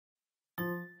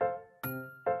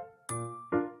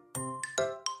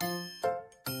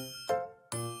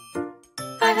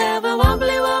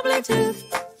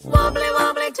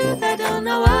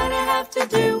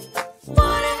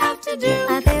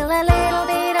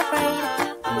afraid,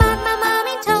 but my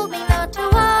mommy told me not to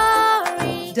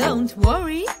worry. Don't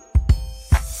worry.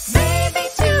 Baby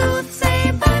tooth,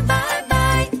 say bye bye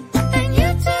bye. The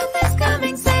new tooth is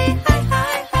coming, say hi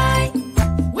hi hi.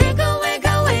 Wiggle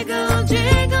wiggle wiggle,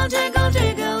 jiggle jiggle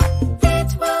jiggle. It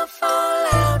will fall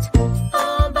out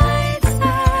all by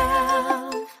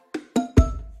itself.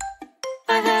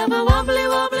 I have a wobbly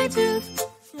wobbly tooth,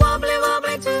 wobbly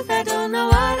wobbly tooth. I don't know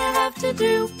what I have to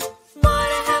do, what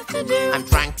I have to do. I'm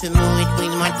trying to move it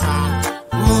with my tongue,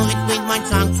 move it with my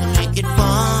tongue to make it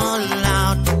fall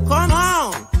out. Come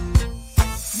on!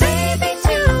 Baby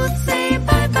tooth, say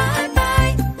bye bye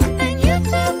bye. The new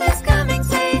tooth is coming,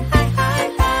 say hi hi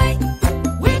hi.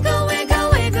 Wiggle wiggle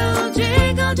wiggle,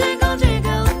 jiggle jiggle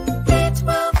jiggle. It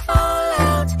will fall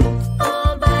out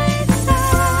all by itself.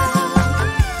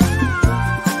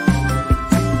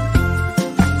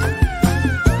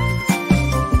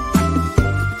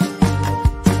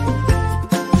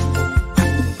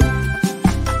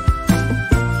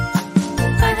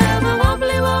 I have a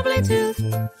wobbly wobbly tooth,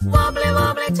 wobbly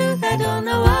wobbly tooth. I don't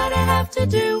know what I have to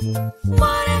do,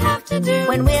 what I have to do.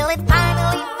 When will it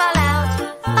finally fall out?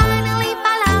 Finally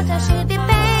fall out. I should be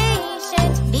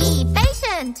patient, be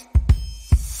patient.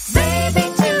 Baby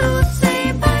tooth,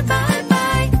 say bye bye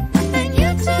bye. The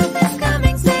new tooth is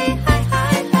coming, say hi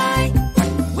hi hi.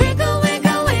 Wiggle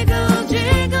wiggle wiggle,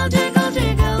 jiggle jiggle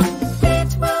jiggle. It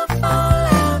will fall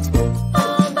out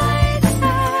all by itself.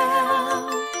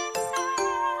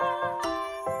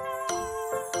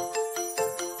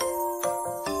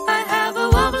 I have a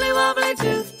wobbly wobbly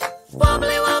tooth,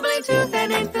 wobbly wobbly tooth,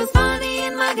 and it feels funny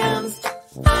in my gums,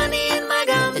 funny in my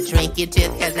gums. The tricky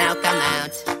tooth has now come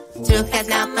out. Tooth has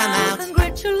now come out.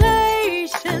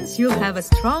 Congratulations, you have a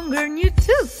stronger new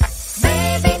tooth.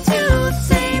 Baby tooth,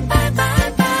 say bye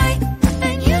bye bye.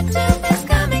 The new tooth is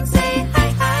coming, say hi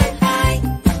hi hi.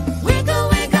 Wiggle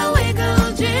wiggle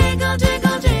wiggle, jiggle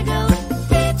jiggle jiggle.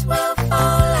 It will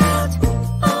fall out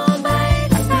all by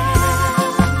itself.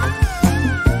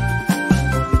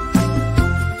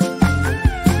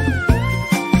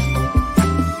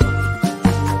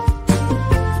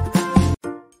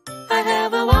 I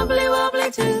have a wobbly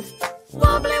wobbly tooth,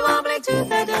 wobbly wobbly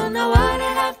tooth. I don't know what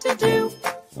I have to do,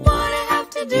 what I have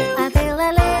to do. I feel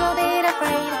a little bit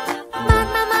afraid, but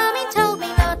my mommy told me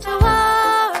not to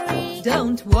worry.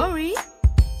 Don't worry.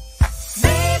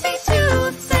 Baby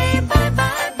tooth, say bye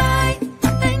bye bye.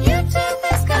 The new tooth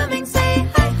is coming, say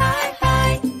hi hi hi.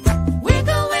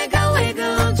 Wiggle wiggle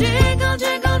wiggle, jiggle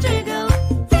jiggle jiggle.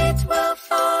 It will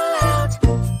fall out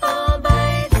all by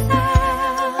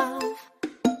itself.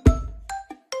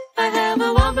 I have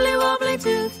a wobbly wobbly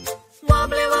tooth,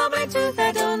 wobbly wobbly tooth.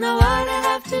 I don't know what I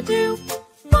have to do,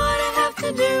 what I have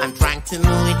to do. I'm trying to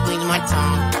move it with my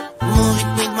tongue, move it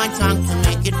with my tongue to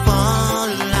make it fall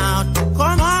out.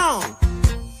 Come on!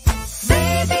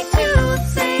 Baby tooth,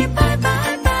 say bye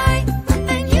bye bye.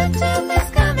 The new tooth is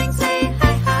coming, say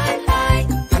hi hi hi.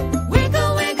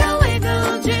 Wiggle wiggle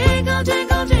wiggle, jiggle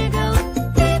jiggle jiggle.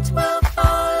 It will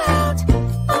fall out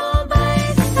all by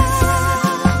itself.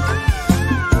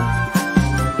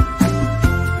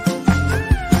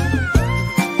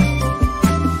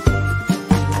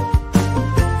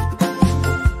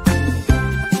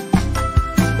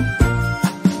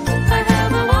 I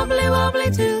have a wobbly wobbly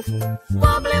tooth,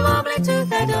 wobbly wobbly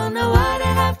tooth. I don't know what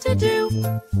I have to do,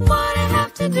 what I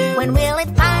have to do. When will it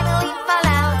finally fall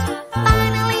out?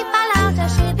 Finally fall out. I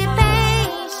should be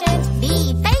patient,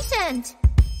 be patient.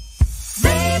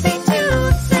 Baby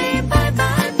tooth, say bye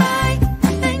bye bye.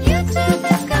 The new tooth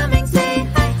is coming, say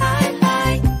hi hi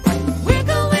hi.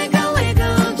 Wiggle wiggle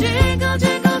wiggle, jiggle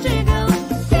jiggle jiggle.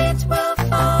 It will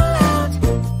fall out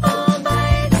all by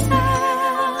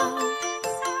itself.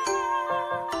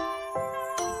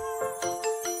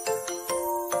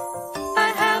 I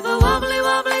have a wobbly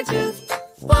wobbly tooth,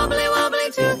 wobbly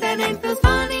wobbly tooth, and it feels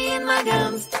funny in my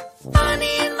gums,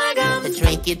 funny in my gums. The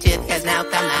tricky tooth has now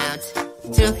come out.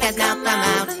 Tooth has now come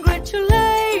out.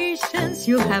 Congratulations,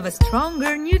 you have a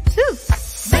stronger new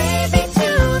tooth. Baby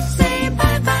tooth, say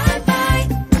bye bye bye.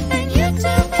 The new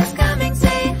tooth is coming,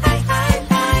 say hi hi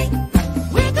hi.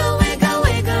 Wiggle wiggle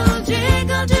wiggle,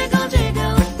 jiggle jiggle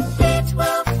jiggle. It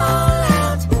will fall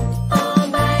out all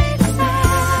by itself.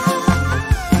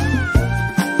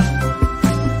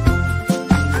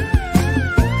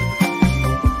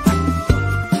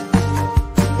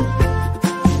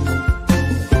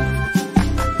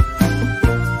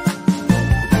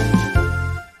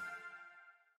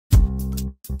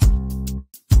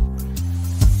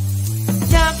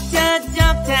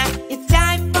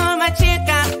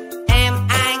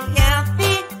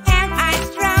 Am I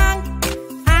strong?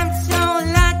 I'm so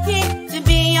lucky to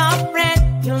be your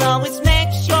friend. you'll always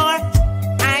make sure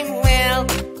I'm well.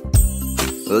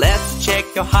 Let's check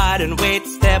your height and weight.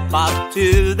 Step up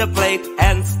to the plate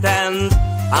and stand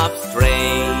up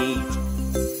straight.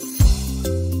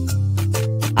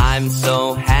 I'm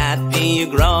so happy you're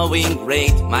growing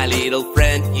great. My little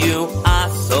friend, you are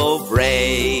so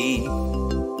brave.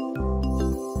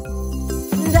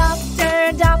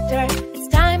 Doctor, doctor, it's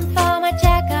time for my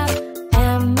checkup.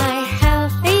 Am I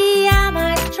healthy? Am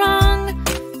I strong?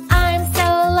 I'm so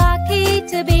lucky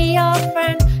to be your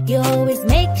friend. You always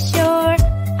make sure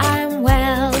I'm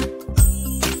well.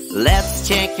 Let's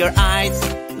check your eyes.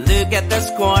 Look at the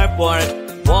scoreboard.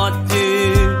 What do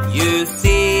you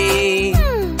see?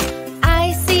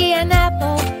 I see an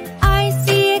apple. I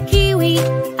see a kiwi.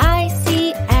 I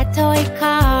see a toy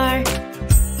car.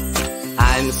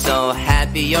 I'm so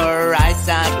happy your eyes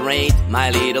are great. My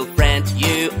little friend,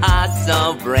 you are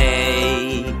so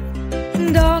brave.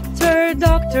 Doctor,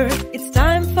 doctor, it's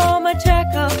time for my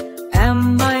checkup.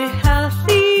 Am I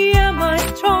healthy? Am I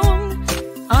strong?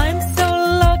 I'm so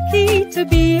lucky to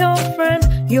be your friend.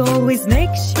 You always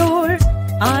make sure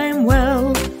I'm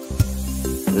well.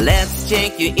 Let's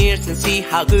check your ears and see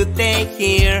how good they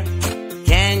hear.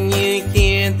 Can you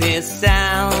hear this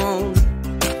sound?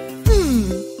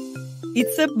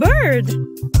 It's a bird.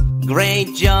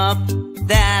 Great job,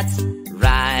 that's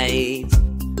right.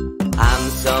 I'm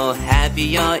so happy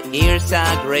your ears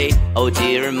are great. Oh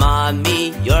dear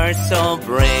mommy, you're so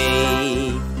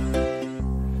brave.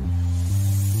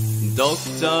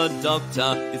 Doctor,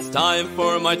 doctor, it's time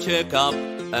for my checkup.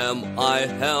 Am I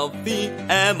healthy?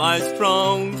 Am I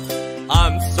strong?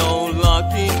 I'm so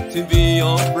lucky to be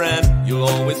your friend. You'll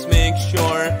always make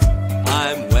sure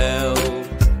I'm well.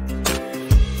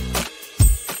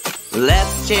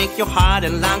 Let's check your heart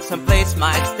and lungs and place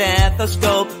my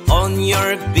stethoscope on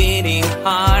your beating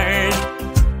heart.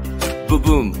 Boom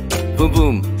boom, boom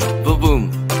boom, boom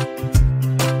boom,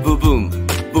 boom boom,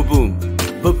 boom boom,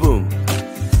 boom boom.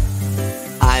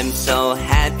 I'm so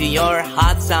happy your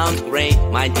heart sounds great.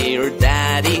 My dear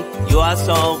daddy, you are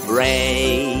so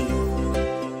brave.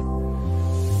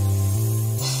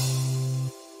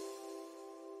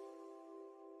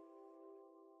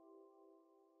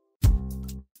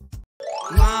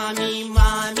 Mommy,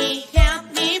 mommy,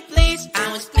 help me please.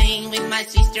 I was playing with my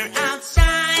sister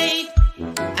outside.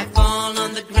 I fall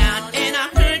on the ground and I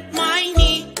hurt my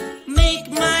knee. Make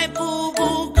my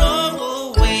boo-boo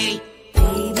go away.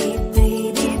 Baby,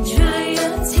 baby, dry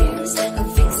your tears. I'll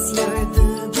fix your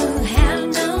boo-boo, have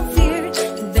no fear.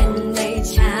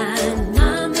 Bandage and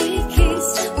mommy kiss.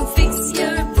 We'll fix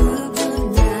your boo-boo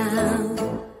now.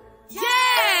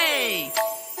 Yay!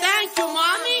 Thank you,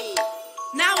 mommy.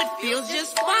 Now it feels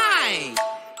just fine.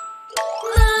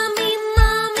 Mommy,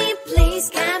 mommy, please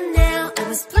come now. I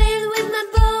was playing with my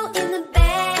ball in the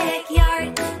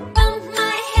backyard. Bumped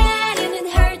my head and it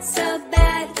hurt so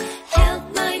bad. Help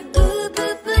my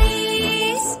boo-boo,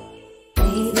 please.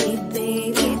 Baby,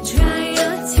 baby, dry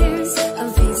your tears.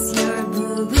 I'll fix your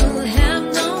boo-boo, have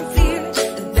no fear.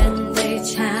 A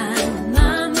bandage and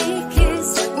mommy kiss.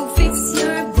 We'll fix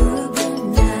your boo-boo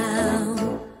now.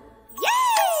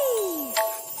 Yay!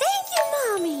 Thank you,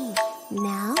 mommy.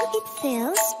 Now it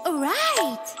feels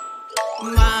right.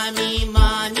 Mommy,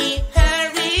 mommy,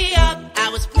 hurry up. I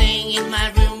was playing in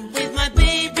my room with my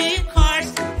baby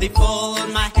cars. They fall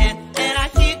on my head and I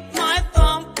hit my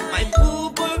thumb. My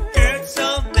boo-boo hurt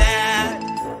so bad.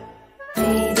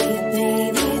 Baby,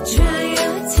 baby, dry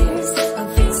your tears. I'll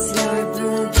fix your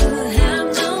boo-boo, have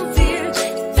no fear.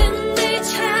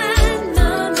 Bandage hand,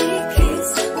 mommy kiss.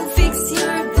 We'll fix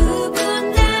your boo-boo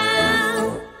now.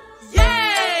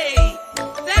 Yay!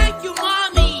 Thank you,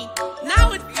 mommy. Now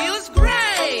it feels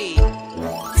great.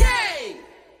 Yay!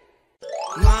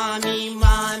 Mommy,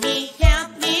 mommy, help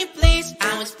me please.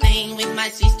 I was playing with my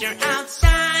sister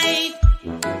outside.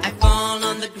 I fall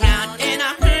on the ground and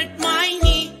I hurt my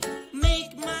knee.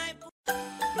 Make my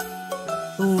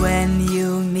When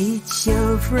you meet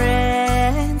your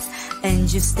friends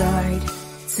and you start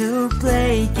to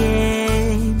play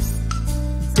games,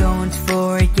 don't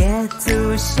forget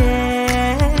to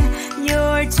share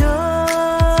your toys.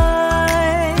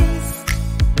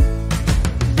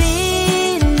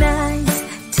 Be nice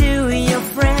to your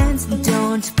friends.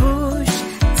 Don't push,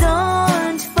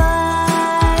 don't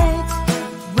fight.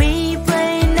 We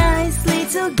play nicely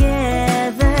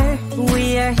together. We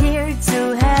are here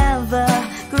to have a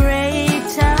great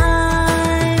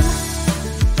time.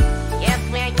 Yes,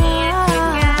 we're here to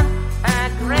have a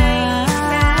great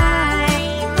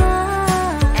time.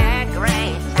 A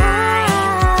great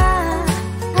time.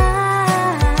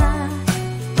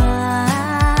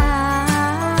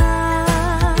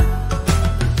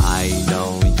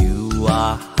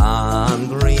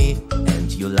 hungry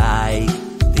and you like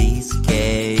this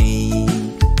cake,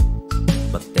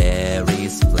 but there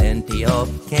is plenty of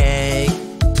cake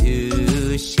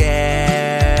to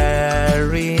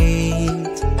share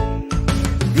it.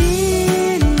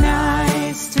 Be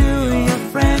nice to your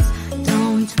friends.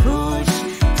 Don't push,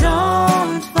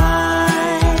 don't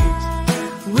fight.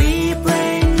 We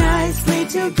play nicely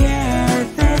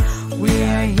together. We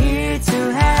are here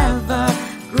to have a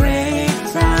great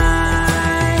time.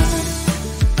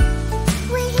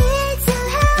 We're here to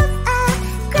have a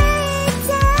great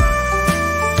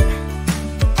time.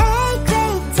 A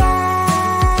great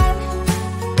time.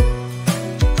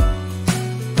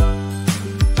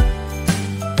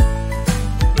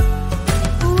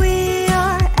 We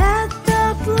are at the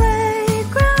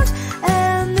playground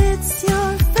and it's your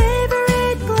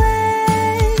favorite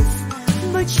place,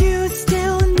 but you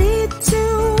still need to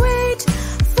wait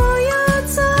for your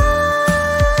turn.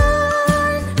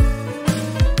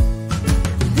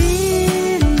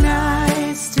 Be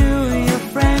nice to your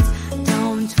friends.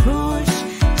 Don't push,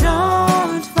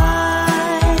 don't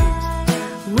fight.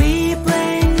 We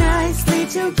play nicely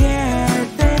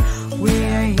together.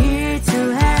 We're here to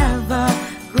have a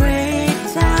great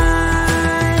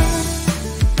time.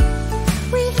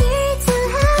 We're here to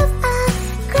have a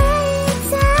great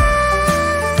time.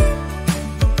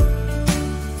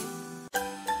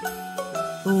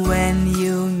 When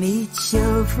you meet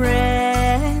your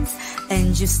friends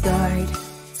and you start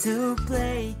to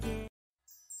play games.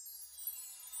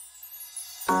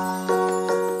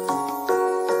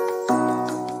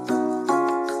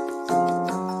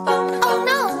 Oh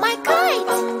no, my kite!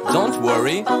 Don't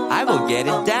worry, I will get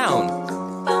it down.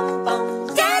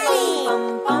 Daddy!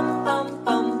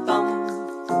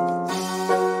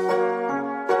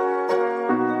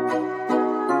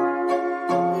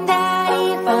 Daddy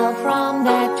fell from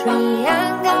that tree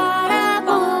and got a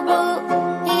boo-boo.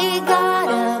 He got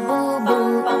a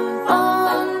boo-boo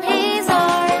on his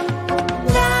arm.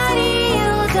 Daddy,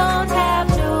 you don't have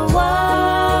to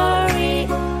worry.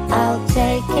 I'll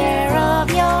take care of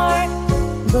your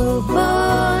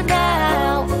boo-boo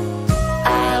now. I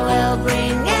will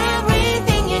bring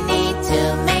everything you need to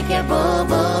make your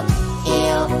boo-boo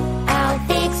heal. I'll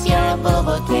fix your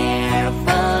boo-boo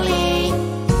carefully.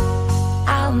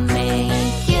 I'll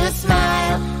make you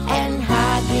smile and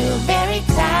hug you very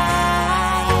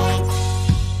tight.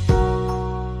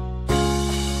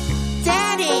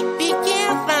 Daddy, be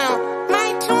careful, my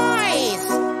toys.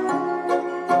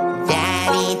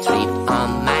 Daddy tripped on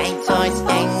my toys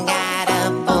and got a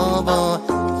boo-boo.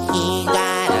 He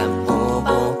got a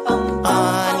boo-boo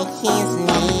on his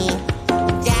knee.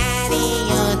 Daddy,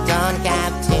 you don't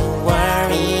have to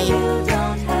worry.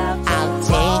 I'll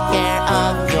take care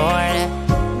of your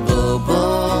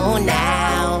boo-boo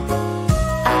now.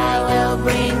 I will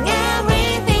bring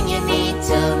everything you need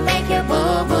to make your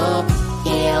boo-boo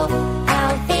heal.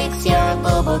 I'll fix your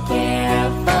boo-boo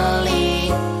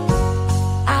carefully.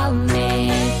 I'll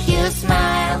make you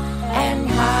smile and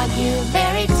hug you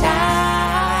very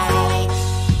tight.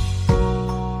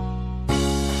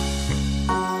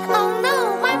 Oh no,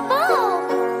 my ball!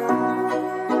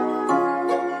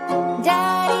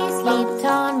 Daddy slipped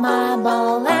on my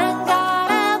ball and got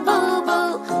a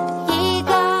boo-boo. He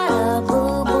got a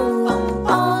boo-boo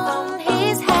on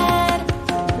his head.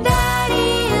 Daddy,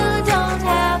 you don't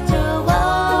have to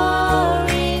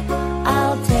worry.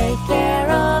 I'll take care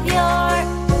of your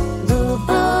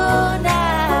boo-boo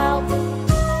now.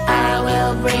 I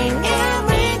will bring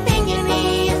everything you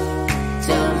need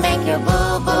to make your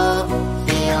boo-boo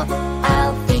heal.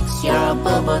 I'll fix your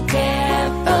boo-boo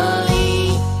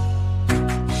carefully.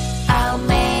 I'll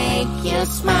make you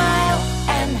smile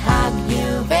and hug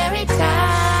you very tight.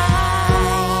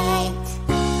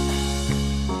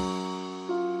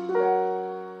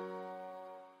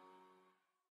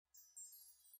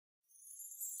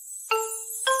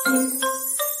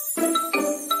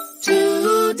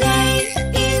 Today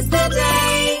is the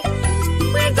day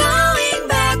we're going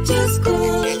back to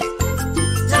school.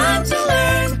 Time to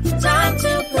learn, time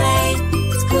to play.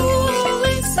 School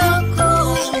is so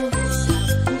cool.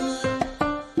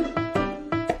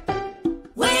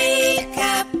 Wake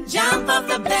up, jump off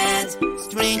the bed,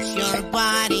 stretch your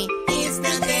body, it's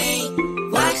the day.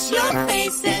 Wash your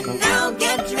face and now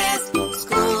get dressed.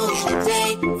 School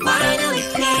day finally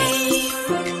came.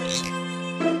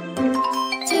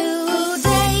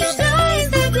 Today is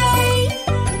the day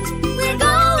we're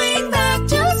going back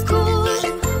to school.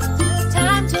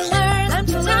 Time to learn,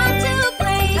 time to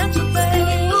play.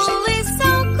 School is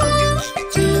so cool.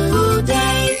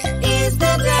 Today is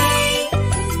the day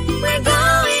we're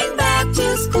going back to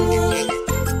school.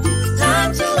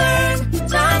 Time to learn,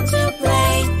 time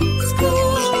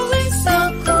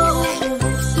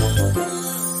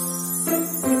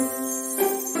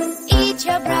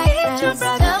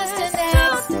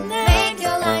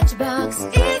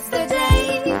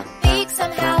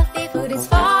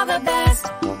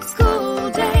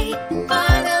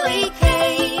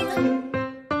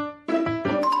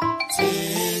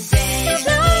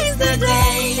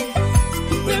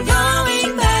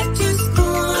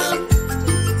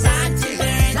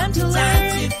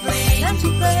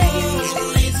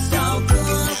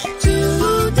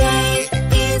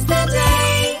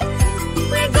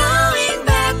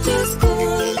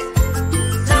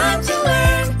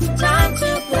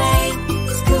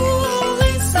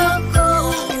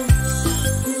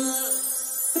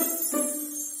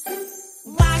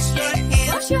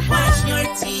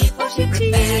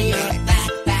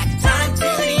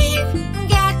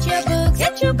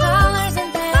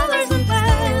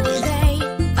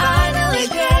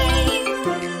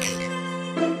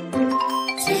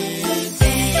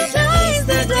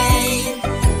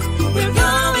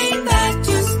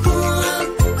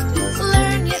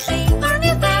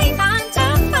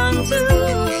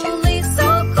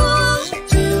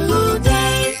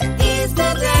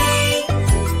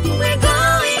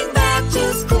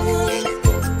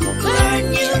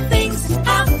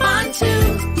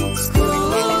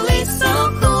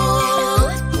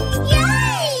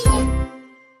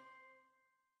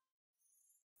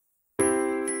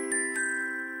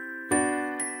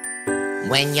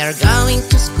When you're going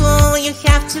to school, you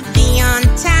have to be on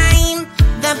time.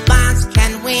 The bus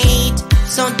can wait,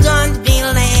 so don't be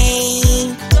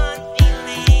late.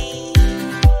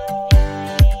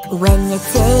 When you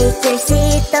take your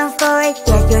seat, don't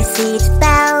forget your seat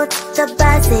belt. The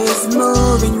bus is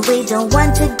moving, we don't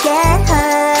want to get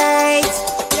hurt.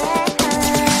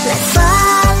 Let's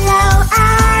follow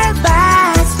our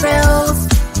bus rules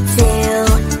to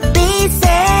be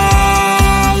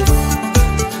safe.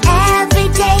 Every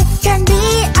day can be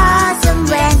awesome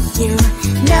when you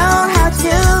know how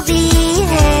to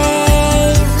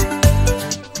behave.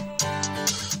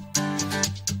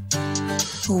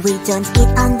 We don't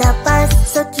eat on the bus,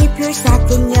 so keep your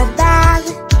snack in your bag.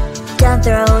 Don't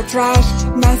throw trash,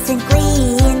 nice and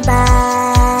clean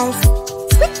bus.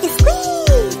 Squeaky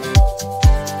squeak!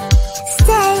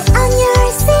 Stay on your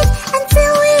seat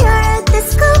until we are at the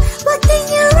school. Walking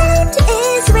around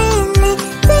is really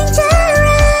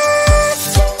dangerous.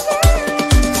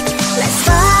 Let's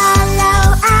follow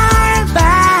our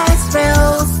bus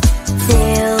rules to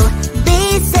be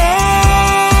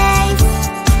safe.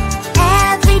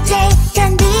 Every day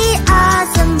can be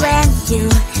awesome when you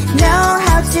know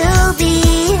how to behave.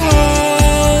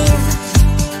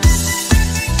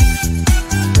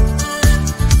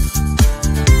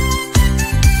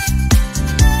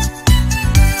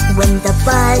 When the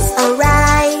bus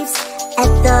arrives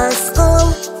at the school,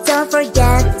 don't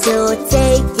forget to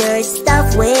take your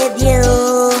stuff with you.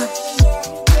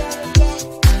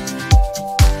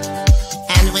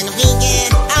 And when we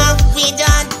get up, we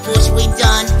don't push, we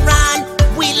don't run.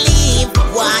 We leave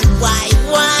one by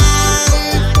one.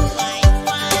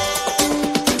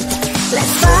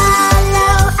 Let's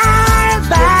follow our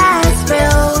bus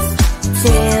rules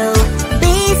to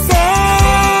be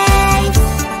safe.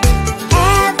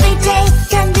 Every day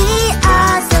can be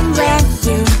awesome when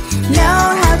you know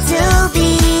how to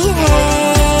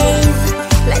behave.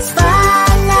 Let's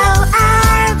follow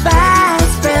our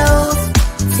bus rules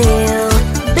to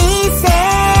be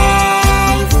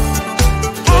safe.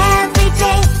 Every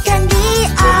day can be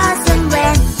awesome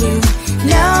when you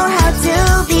know how to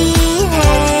behave.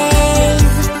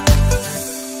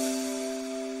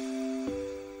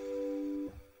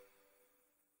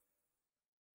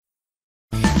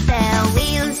 The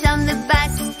wheels on the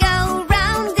bus go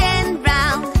round and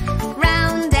round,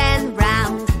 round and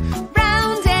round,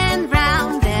 round and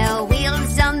round. The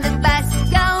wheels on the bus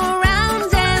go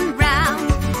round and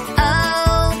round,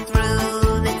 all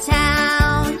through the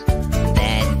town.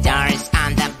 The doors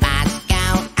on the bus go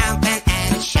open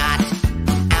and shut,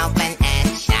 open and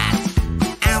shut,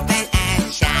 open and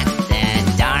shut. The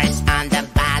doors on the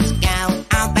bus go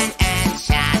open and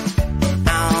shut,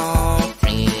 all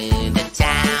through the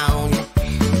town.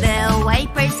 The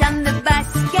wipers on the bus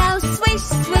go swish,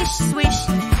 swish, swish,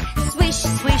 swish,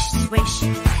 swish, swish,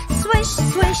 swish,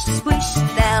 swish, swish.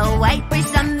 The wipers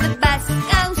on the bus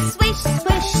go swish,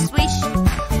 swish, swish,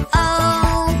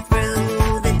 all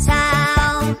through the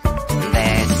town. The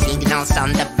signals on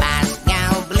the bus go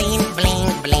bling, bling,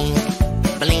 bling,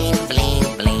 bling, bling,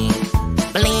 bling,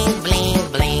 bling, bling,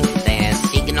 bling. The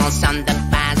signals on the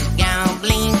bus go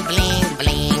bling, bling,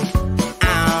 bling,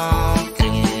 all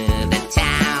through the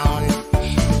town.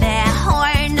 The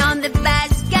horn on the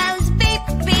bus goes beep,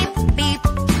 beep, beep,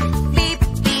 beep,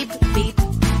 beep, beep,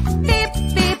 beep,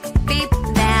 beep, beep.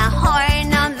 The horn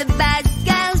on the bus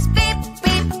goes beep,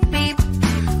 beep, beep,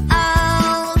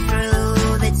 all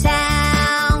through the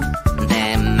town. The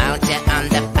motor on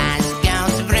the bus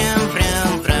goes vroom,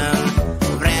 vroom, vroom,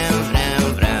 vroom, vroom,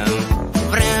 vroom,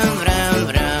 vroom, vroom,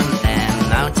 vroom. The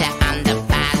motor on the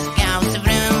bus goes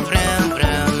vroom, vroom,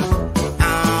 vroom,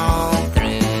 all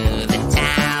through the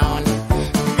town.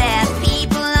 The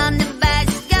people on the bus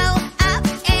go up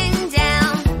and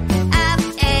down, up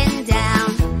and down,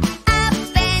 up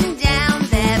and down.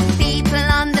 The people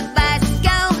on the bus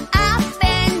go up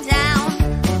and down,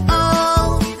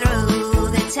 all through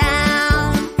the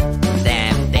town. The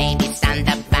babies on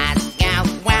the bus go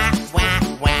wah, wah,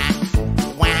 wah,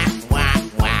 wah, wah,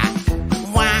 wah,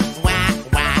 wah, wah,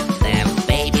 wah. The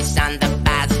babies on the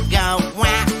bus go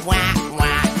wah, wah,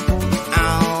 wah,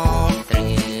 all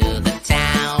through the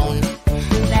town.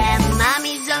 The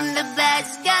mummies on the bus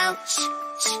go shh,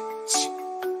 shh, shh,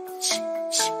 shh,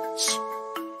 shh, shh,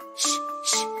 shh,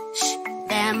 shh, shh.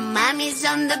 The mummies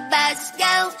on the bus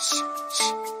go shh,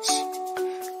 shh, shh,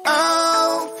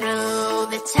 all through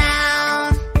the town.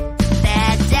 The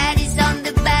daddies on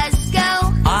the bus go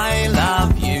I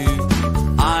love you,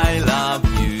 I love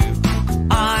you,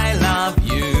 I love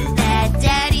you, The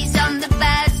daddies on the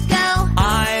bus go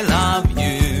I love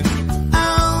you.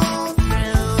 all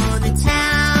through the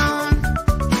town.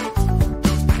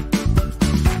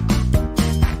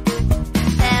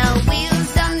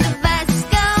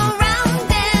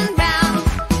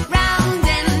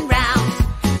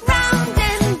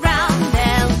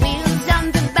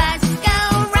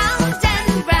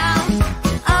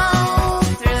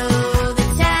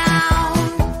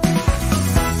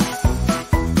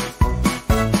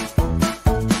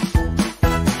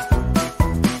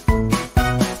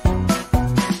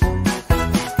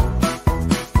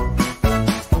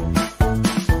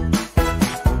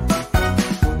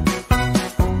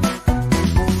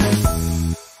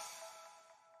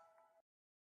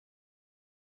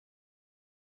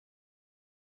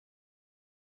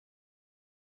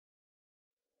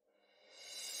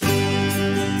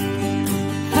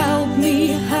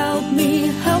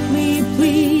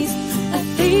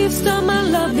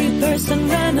 person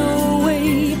ran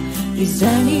away. Is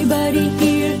anybody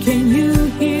here? Can you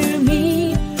hear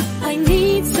me? I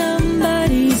need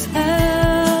somebody's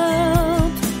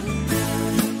help.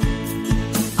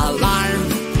 Alarm,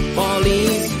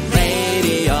 police,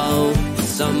 radio,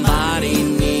 somebody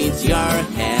needs your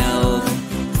help.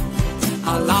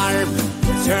 Alarm,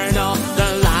 turn off the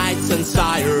lights and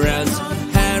sirens.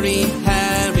 Hurry,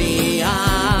 hurry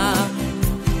up.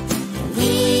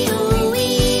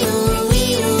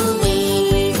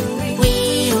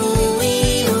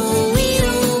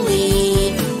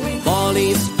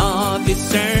 Police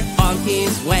officer on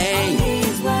his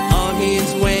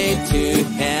way to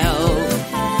help.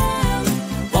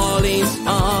 Police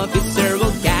officer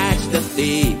will catch the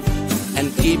thief and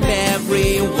keep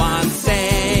everyone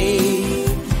safe.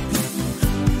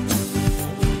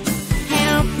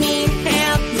 Help me,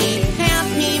 help me, help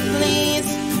me, please.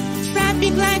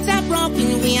 Traffic lights are broken,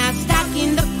 we are stuck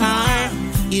in the car.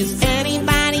 Is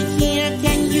anybody here?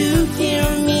 Can you hear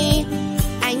me?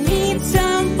 I need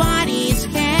somebody's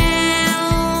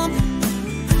help.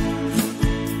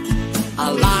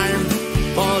 Alarm,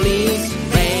 police,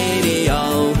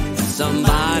 radio,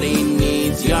 somebody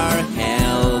needs your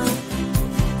help.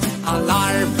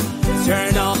 Alarm,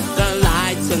 turn off the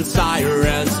lights and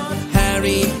sirens.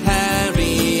 Hurry,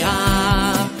 hurry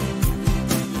up.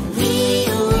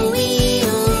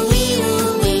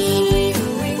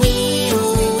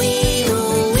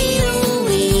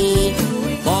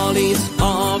 Police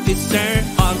officer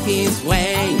on his way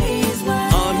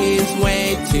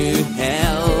to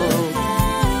help.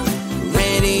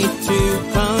 Ready to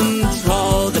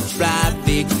control the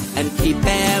traffic and keep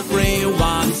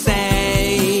everyone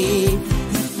safe.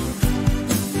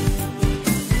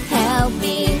 Help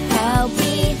me, help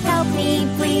me, help me,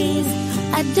 please.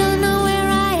 I don't know where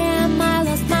I am, I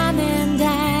lost mom and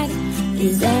dad.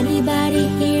 Is anybody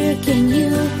here? Can you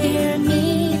hear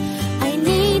me? I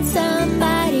need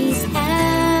somebody's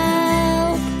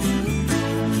help.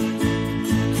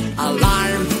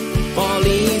 Alarm,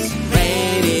 police,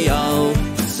 radio,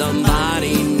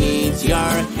 somebody needs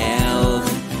your help.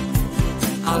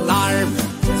 Alarm,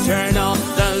 turn off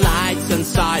the lights and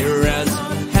sirens.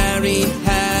 Hurry,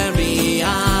 hurry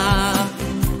up.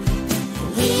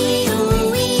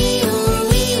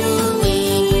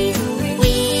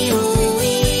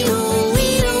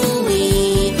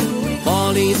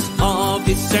 Police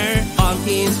officer on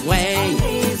his way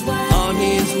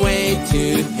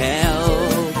to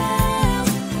help.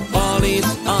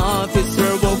 Police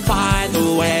officer will find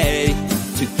a way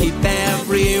to keep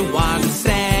everyone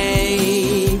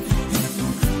safe.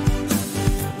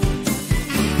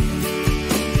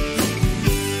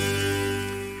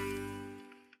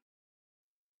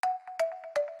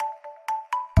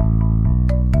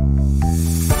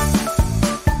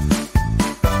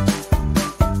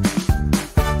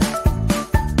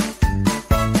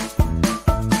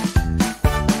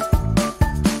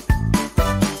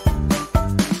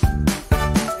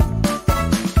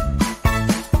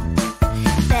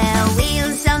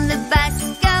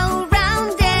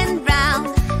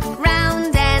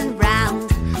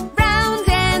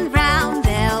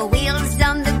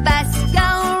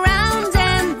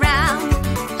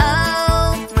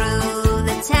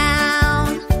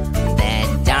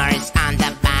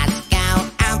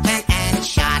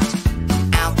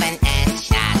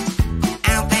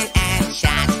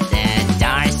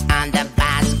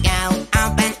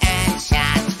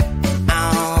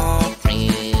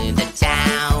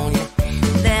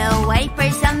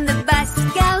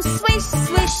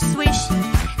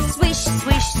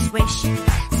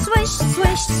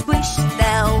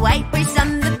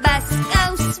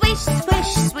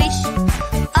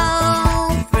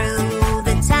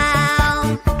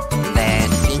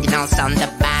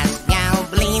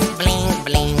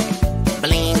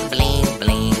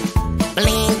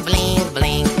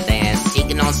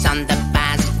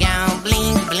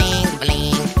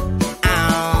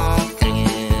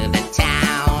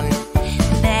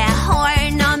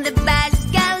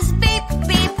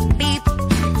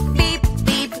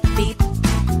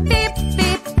 Beep,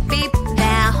 beep, beep.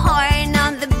 The horn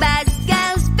on the bus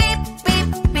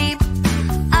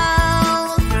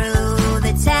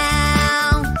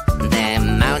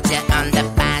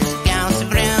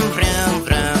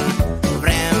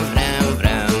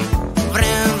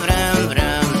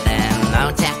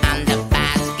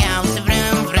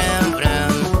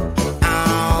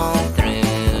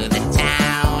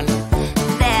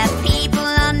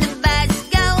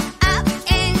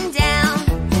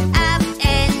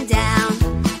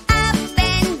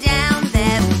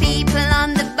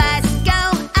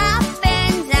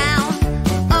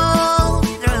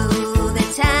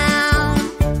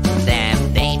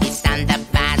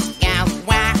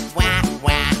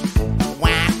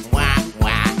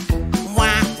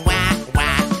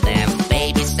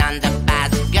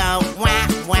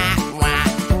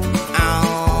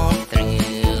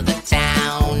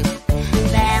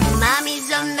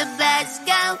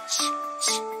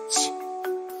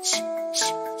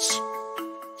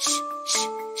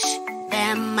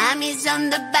Mommy's on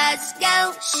the bus,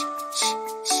 go shh, shh,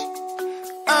 shh,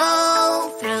 all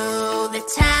through the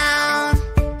town.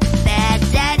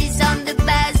 Daddy's on the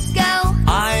bus, go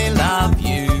I love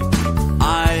you,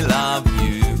 I love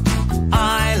you,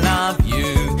 I love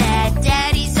you.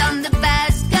 Daddy's on the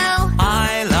bus, go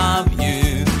I love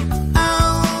you.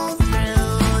 all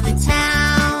through the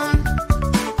town.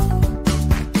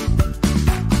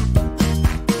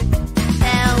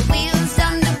 The wheels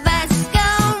on the bus go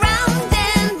round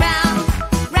and round,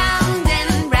 round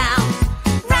and round,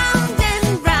 round and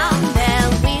round. The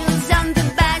wheels on the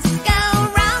bus go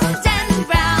round and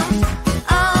round,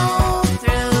 all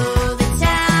through the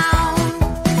town.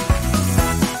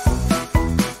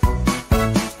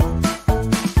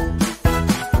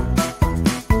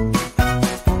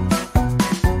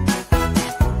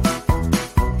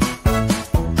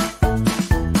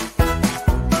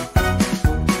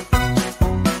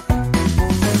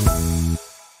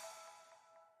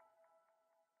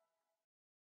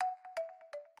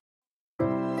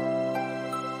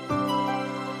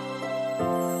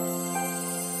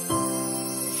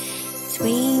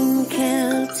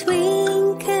 Twinkle,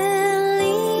 twinkle,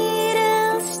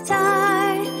 little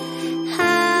star,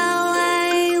 how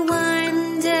I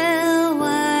wonder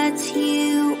what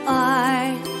you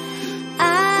are.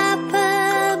 Up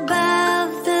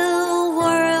above the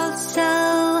world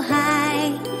so high,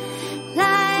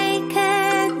 like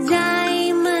a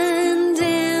diamond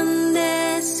in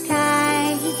the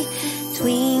sky.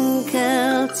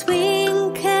 Twinkle,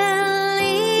 twinkle,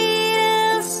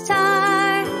 little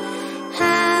star,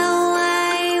 how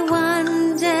I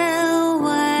wonder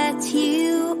what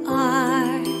you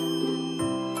are.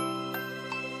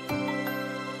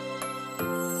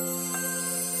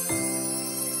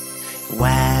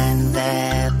 When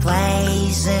the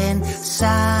blazing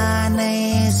sun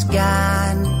is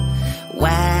gone,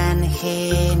 when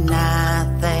he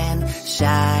nothing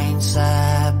shines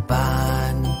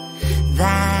upon,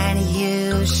 then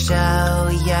you show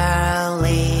your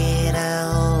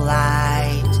little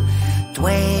light.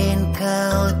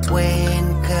 Twinkle,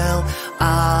 twinkle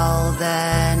all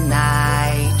the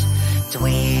night.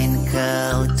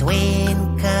 Twinkle,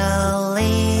 twinkle,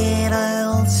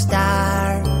 little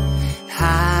star,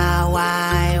 how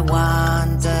I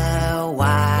wonder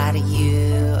what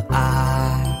you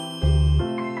are.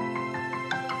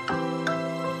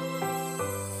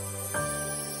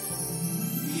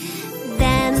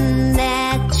 Then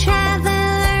the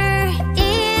traveler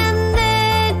in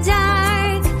the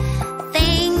dark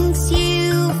thanks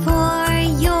you for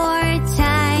your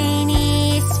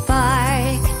tiny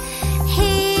spark.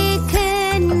 He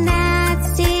could not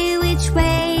see which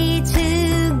way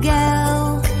to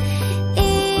go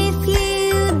if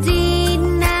you did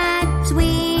not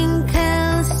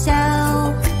twinkle so.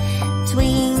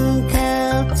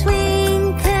 Twinkle,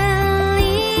 twinkle,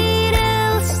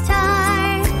 little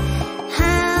star,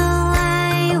 how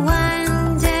I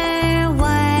wonder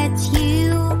what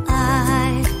you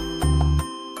are.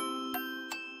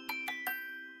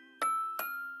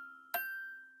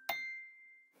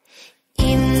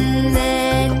 In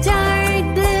the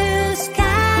dark blue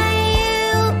sky you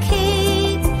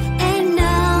keep an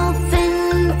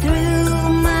open through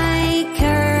my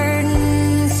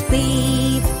curtains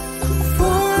peep.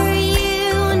 For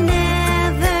you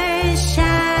never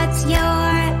shut your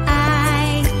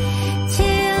eye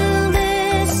till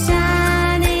the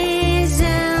sun is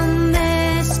in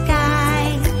the sky.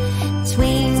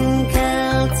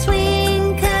 Twinkle,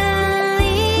 twinkle,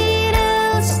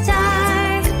 little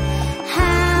star,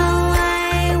 how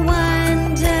I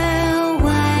wonder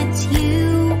what you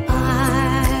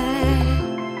are.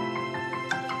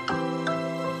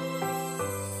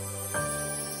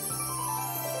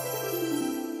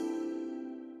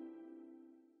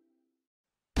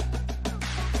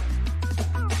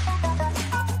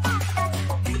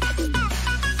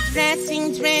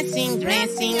 Dressing, dressing,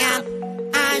 dressing up.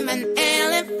 I'm an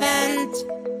elephant.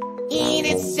 It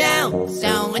is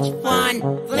so much fun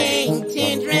playing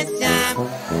to dress up.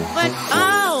 But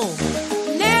oh,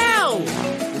 no!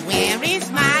 Where is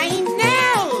my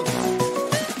nose?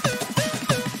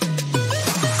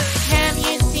 Have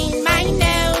you seen my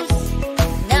nose?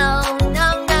 No,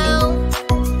 no, no,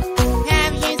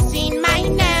 Have you seen my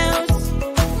nose?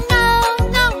 no,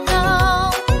 no, no,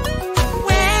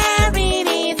 Where it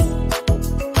is?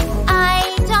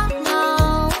 I don't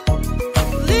know.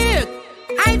 Look,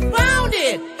 I found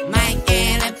it! My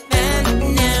elephant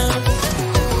nose.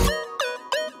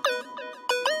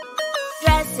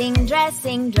 Dressing,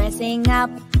 dressing, dressing up.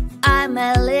 I'm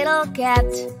a little cat.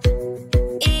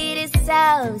 It is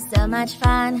so much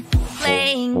fun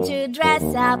playing to dress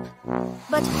up.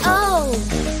 But oh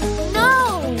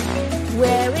no,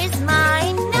 where is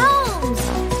my nose?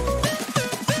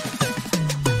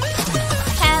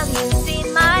 Have you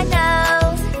seen my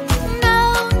nose?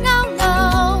 No, no,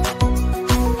 no.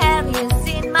 Have you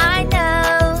seen my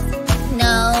nose?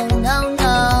 No, no,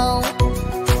 no.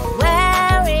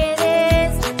 Where it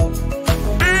is?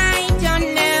 I don't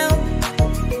know.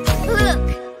 Look,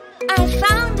 I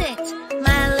found it,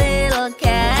 my little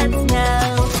cat's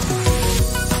nose.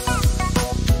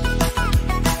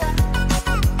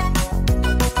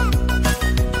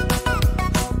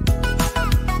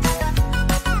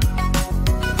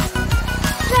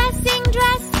 Dressing,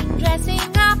 dressing,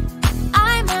 dressing up,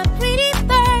 I'm a pretty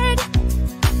bird.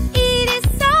 It is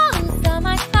so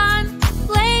much fun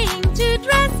playing to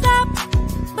dress up.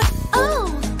 But oh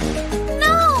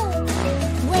no,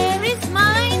 where is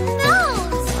my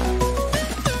nose?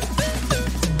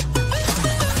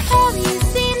 Have you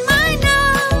seen my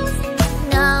nose?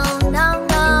 No, no,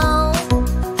 no.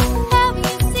 Have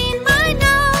you seen my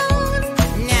nose?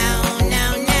 No, no,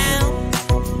 no.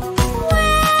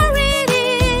 Where it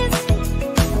is?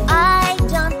 I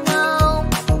don't know.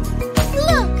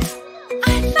 Look, I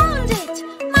found it,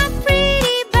 my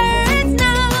pretty bird's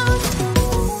nose.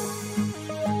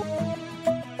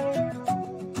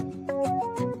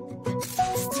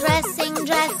 Dressing,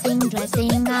 dressing,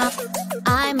 dressing up,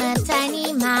 I'm a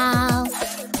tiny mouse.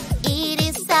 It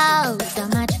is so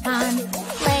much fun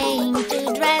playing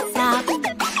to dress up.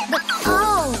 But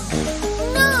oh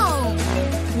no,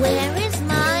 where is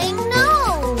my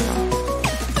nose?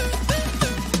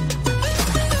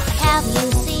 Have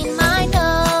you seen my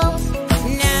nose?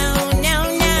 No, no,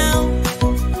 no.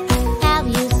 Have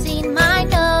you seen my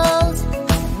nose?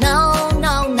 No,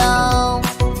 no, no.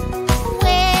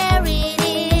 Where it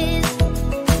is?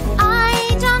 I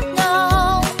don't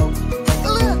know.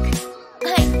 Look, I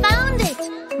found it,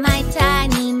 my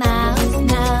tiny mouse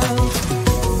nose.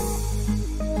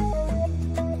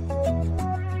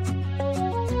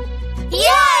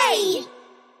 Yay!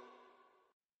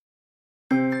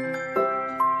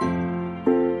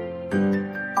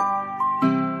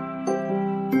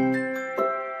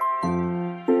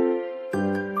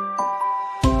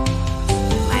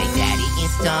 My daddy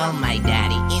is tall, my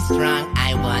daddy is strong.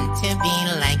 I want to be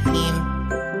like him.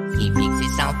 He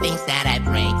fixes all things that I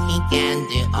break. He can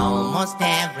do almost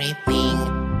everything.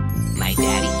 My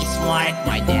daddy is smart,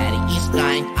 my daddy is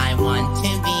kind. I want to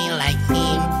be like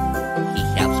him. He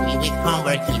helps me with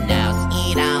homework, he knows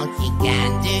it all. He can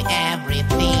do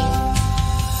everything.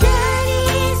 Daddy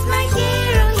is my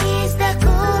hero, he's the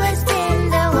coolest in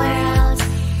the world.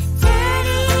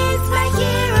 Daddy is my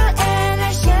hero and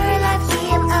I sure love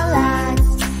him a lot.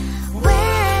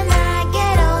 When I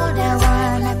get old I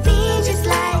wanna be just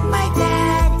like my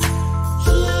dad.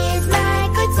 He is my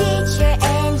good teacher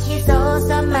and he's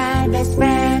also my best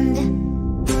friend.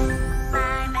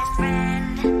 My best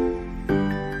friend.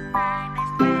 My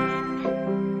best friend.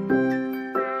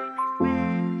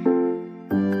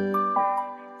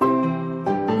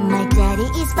 My daddy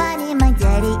is funny, my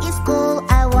daddy is cool.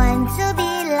 I want to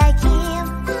be like him.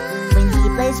 When he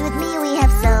plays with me, we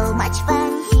have so much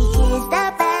fun. He is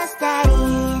the best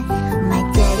daddy. My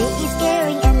daddy is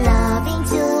caring and loving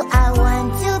too. I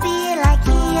want to be like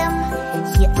him.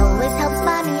 He always helps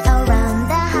mommy around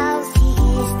the house. He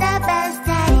is the best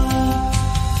daddy.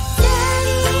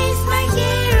 Daddy is my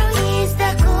hero, he's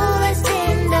the coolest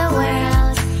in the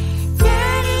world.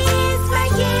 Daddy is my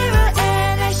hero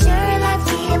and I sure love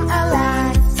him a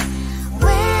lot.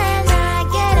 When I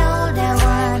get old I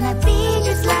wanna be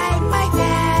just like my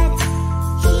dad.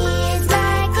 He is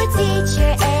my good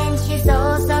teacher and he's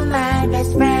also my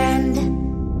best friend.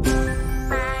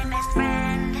 My best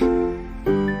friend.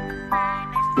 My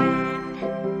best friend.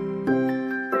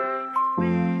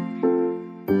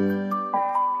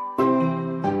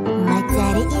 My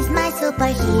daddy is my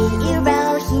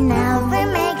superhero, he never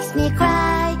makes me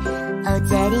cry. Oh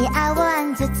daddy, I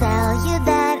want to tell you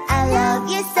that I love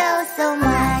you so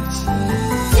much.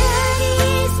 Daddy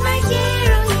is my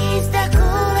hero, he's the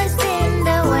coolest in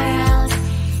the world.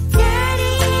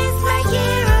 Daddy is my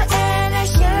hero and I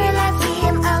sure love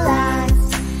him a lot.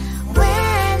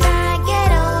 When I get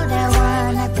old I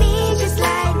wanna be just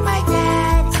like my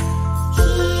dad. He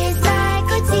is my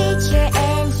good teacher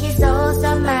and he's also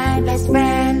my best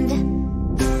friend.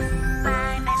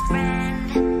 My best friend.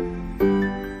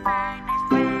 My best friend. My best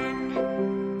friend.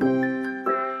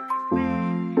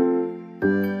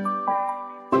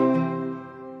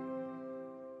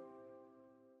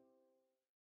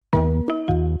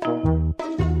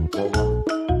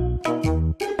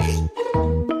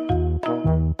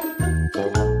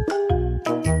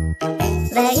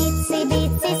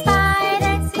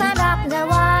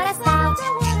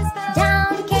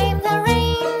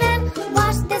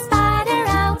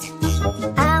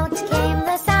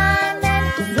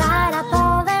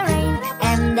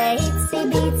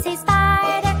 bitsy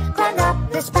spider climbed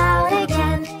up the spout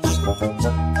again.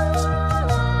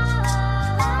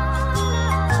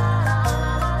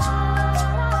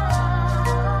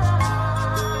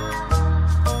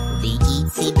 The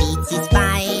itsy bitsy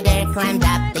spider climbed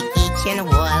up the kitchen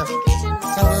wall.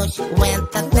 Swoosh went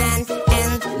the fan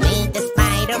and made the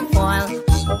spider fall.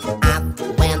 Up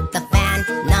went the fan,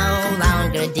 no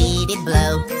longer did it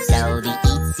blow. So the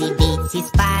itsy bitsy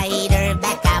spider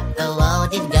back up the wall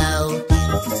did go.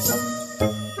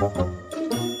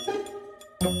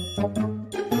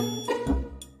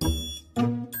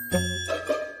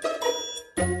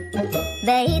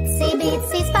 The itsy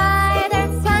bitsy spider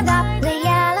climbed up the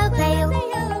yellow pail.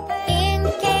 In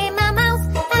came a mouse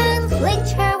and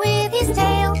licked her with his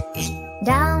tail.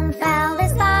 Down fell the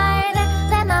spider,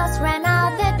 the mouse ran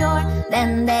out the door.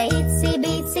 Then the itsy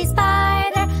bitsy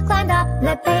spider climbed up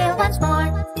the pail once more.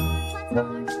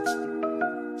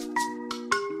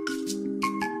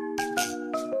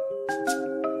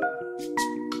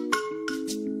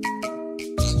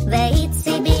 The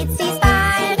itsy bitsy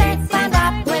spider climbed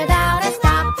up without a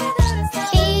stop.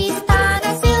 She spun a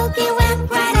silky web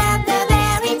right at the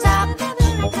very top.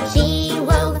 She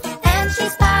wove and she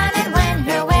spun, and when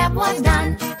her web was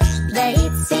done, the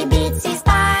itsy bitsy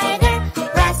spider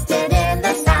rested in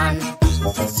the sun.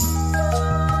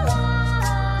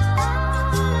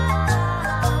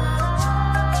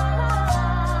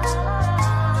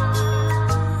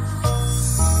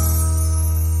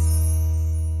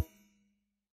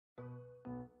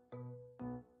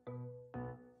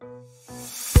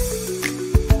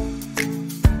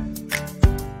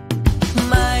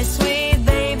 My sweet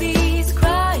baby's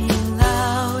crying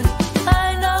loud.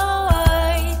 I know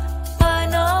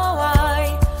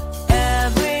why.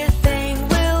 Everything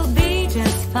will be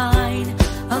just fine.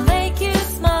 I'll make you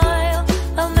smile,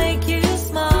 I'll make you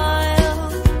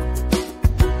smile.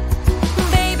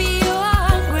 Baby, you are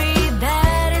hungry,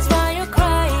 that is why you're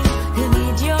crying. You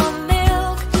need your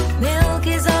milk, milk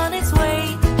is on its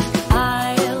way.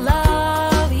 I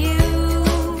love you,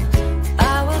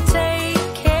 I will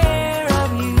take care of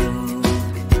you.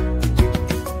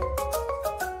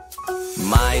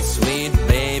 My sweet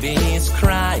baby is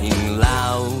crying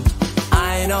loud.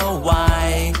 I know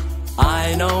why.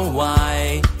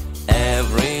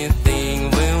 Everything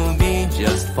will be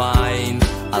just fine.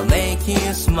 I'll make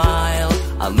you smile,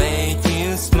 I'll make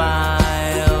you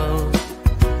smile.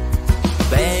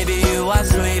 Baby, you are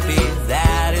sleepy,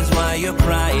 that is why you're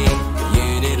crying.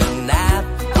 You need a nap,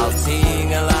 I'll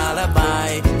sing a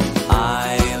lullaby.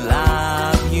 I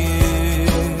love you,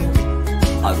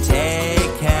 I'll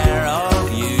take care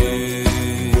of you.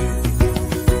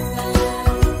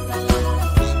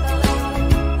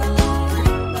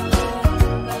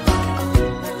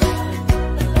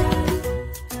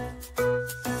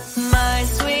 My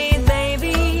sweet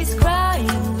baby's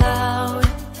crying loud.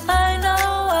 I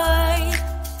know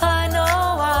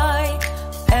why.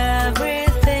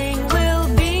 Everything will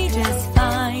be just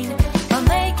fine. I'll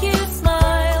make you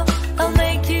smile, I'll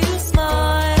make you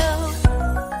smile.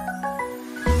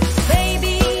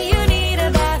 Baby, you need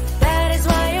a bath, that is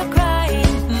why you're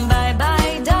crying. Bye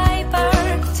bye diaper,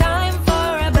 time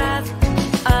for a bath.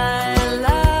 I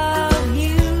love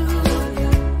you,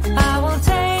 I will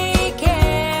take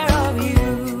care of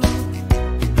you.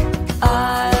 I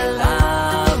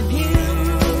love you,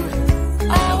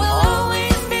 I will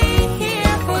always be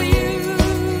here for you.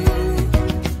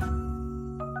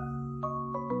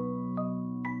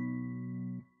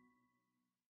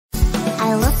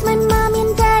 I lost my mommy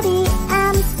and daddy,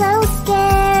 I'm so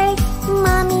scared.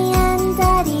 Mommy and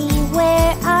daddy,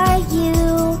 where are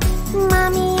you?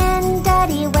 Mommy and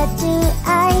daddy, what do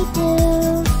I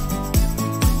do?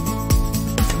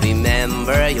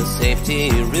 Remember your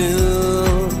safety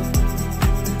rule.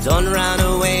 Don't run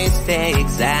away, stay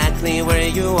exactly where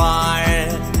you are.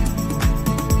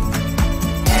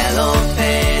 Hello,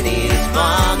 Penny's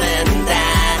mom and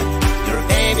dad. Your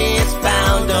baby is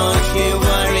found, don't you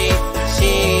worry.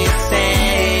 She's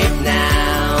safe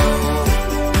now.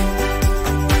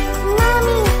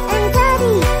 Mommy and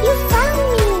daddy, you found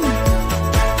me.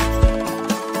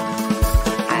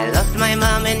 I lost my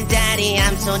mom and daddy,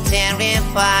 I'm so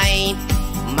terrified.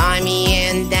 Mommy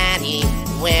and daddy,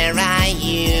 where are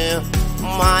you?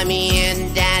 Mommy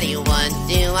and daddy, what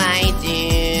do I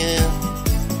do?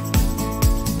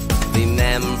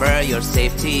 Remember your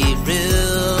safety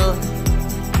rule.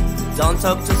 Don't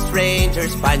talk to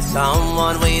strangers, find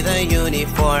someone with a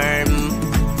uniform.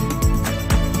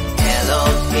 Hello,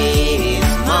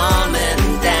 peace, mom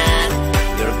and dad.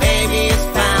 Your baby is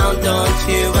found, don't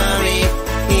you worry.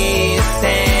 He's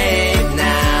safe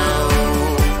now.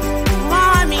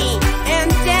 Mommy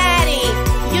and daddy,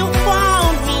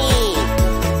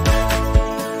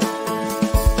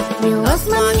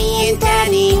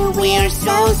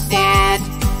 so sad.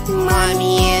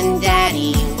 Mommy and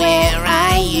Daddy, where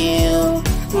are you?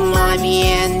 Mommy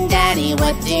and Daddy,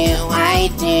 what do I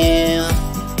do?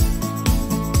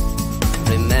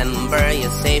 Remember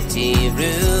your safety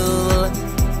rule.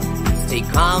 Stay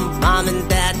calm, Mom and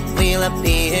Dad will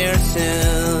appear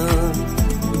soon.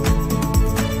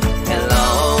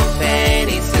 Hello,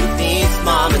 Penny.